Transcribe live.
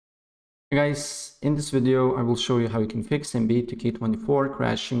Hey guys, in this video I will show you how you can fix MB2K24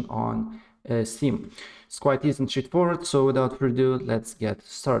 crashing on Steam. It's quite easy and straightforward, so without further ado, let's get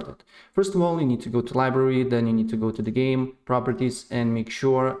started. First of all, you need to go to library, then you need to go to the game, properties, and make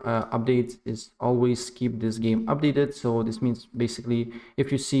sure updates is always keep this game updated. So this means basically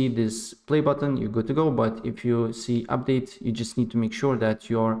if you see this play button, you're good to go, but if you see update, you just need to make sure that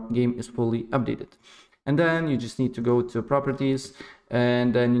your game is fully updated. And then you just need to go to properties,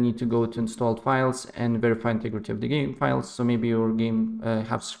 and then you need to go to installed files and verify integrity of the game files. So maybe your game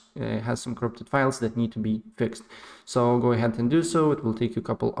has some corrupted files that need to be fixed. So go ahead and do so. It will take you a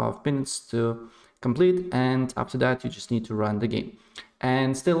couple of minutes to complete, and after that you just need to run the game.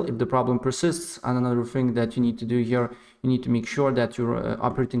 And still, if the problem persists, another thing that you need to do here, you need to make sure that your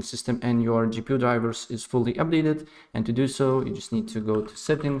operating system and your GPU drivers is fully updated. And to do so, you just need to go to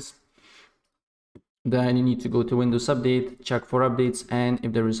settings. Then you need to go to Windows Update, check for updates, and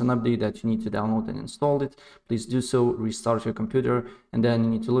if there is an update that you need to download and install it, please do so, restart your computer, and then you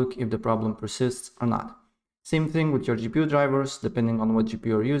need to look if the problem persists or not. Same thing with your GPU drivers, depending on what GPU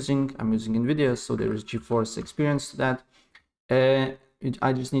you're using. I'm using NVIDIA, so there is GeForce Experience to that.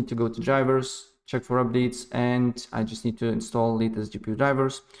 I just need to go to drivers, check for updates, and I just need to install latest GPU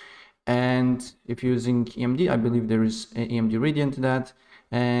drivers. And if you're using AMD, I believe there is an AMD Radeon to that.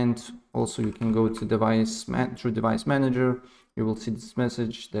 And also you can go to through device manager, you will see this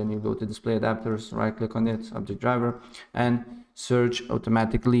message, then you go to display adapters, right click on it, update driver, and search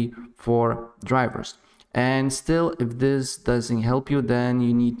automatically for drivers. And still, if this doesn't help you, then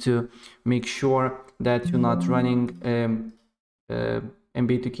you need to make sure that you're not running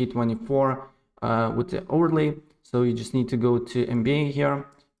MB2K24 with the overlay. So you just need to go to MBA here,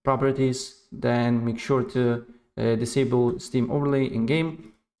 properties, then make sure to disable Steam overlay in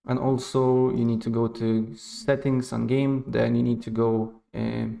game, and also you need to go to settings on game, then you need to go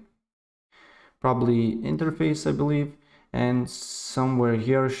probably interface, I believe, and somewhere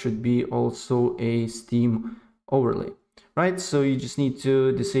here should be also a Steam overlay, right? So you just need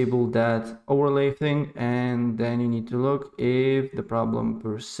to disable that overlay thing, and then you need to look if the problem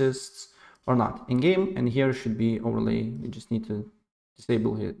persists or not in game, and here should be overlay. You just need to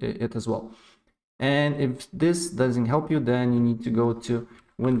disable it as well. And if this doesn't help you, then you need to go to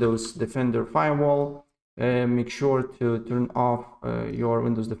Windows Defender Firewall. Make sure to turn off your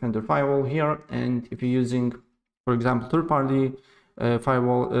Windows Defender Firewall here. And if you're using, for example, third-party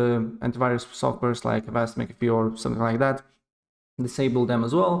firewall antivirus softwares like Avast, McAfee, or something like that, disable them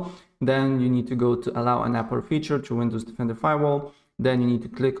as well. Then you need to go to Allow an app or feature to Windows Defender Firewall. Then you need to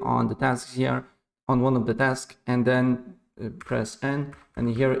click on the tasks here, on one of the tasks, and then press N.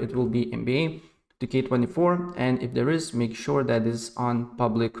 And here it will be MBA. To K24, and if there is, make sure that is on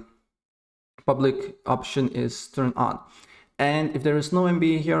public option is turned on. And if there is no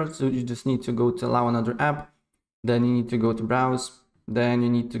MBA here, so you just need to go to allow another app, then you need to go to browse, then you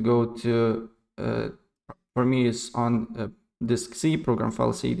need to go to for me it's on disk C, program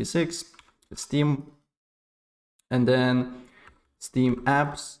file C86, Steam, and then Steam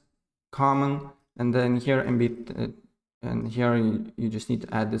apps, common, and then here MB, and here you just need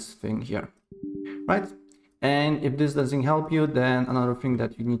to add this thing here. Right, and if this doesn't help you, then another thing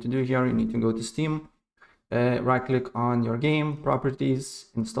that you need to do here, you need to go to Steam, right click on your game, properties,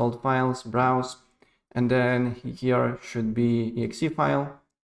 installed files, browse, and then here should be exe file,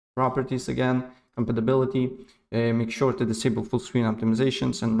 properties again, compatibility, make sure to disable full screen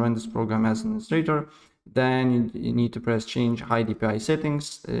optimizations and run this program as an administrator. Then you need to press change high DPI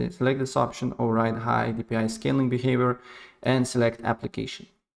settings, select this option, override high DPI scaling behavior, and select application.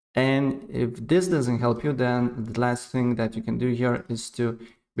 And if this doesn't help you, then the last thing that you can do here is to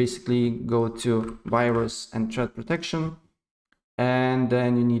basically go to virus and threat protection, and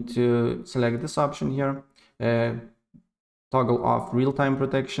then you need to select this option here, toggle off real-time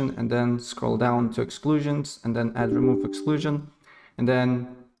protection, and then scroll down to exclusions, and then add remove exclusion, and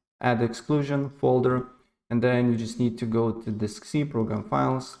then add exclusion folder, and then you just need to go to disk C, program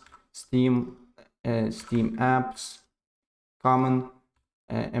files, Steam, Steam apps, common,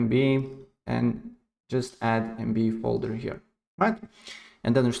 MBA, and just add MB folder here, right?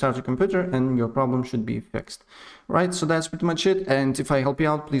 And then restart your computer and your problem should be fixed, right? So that's pretty much it. And if I help you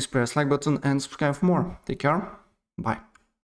out, please press like button and subscribe for more. Take care. Bye.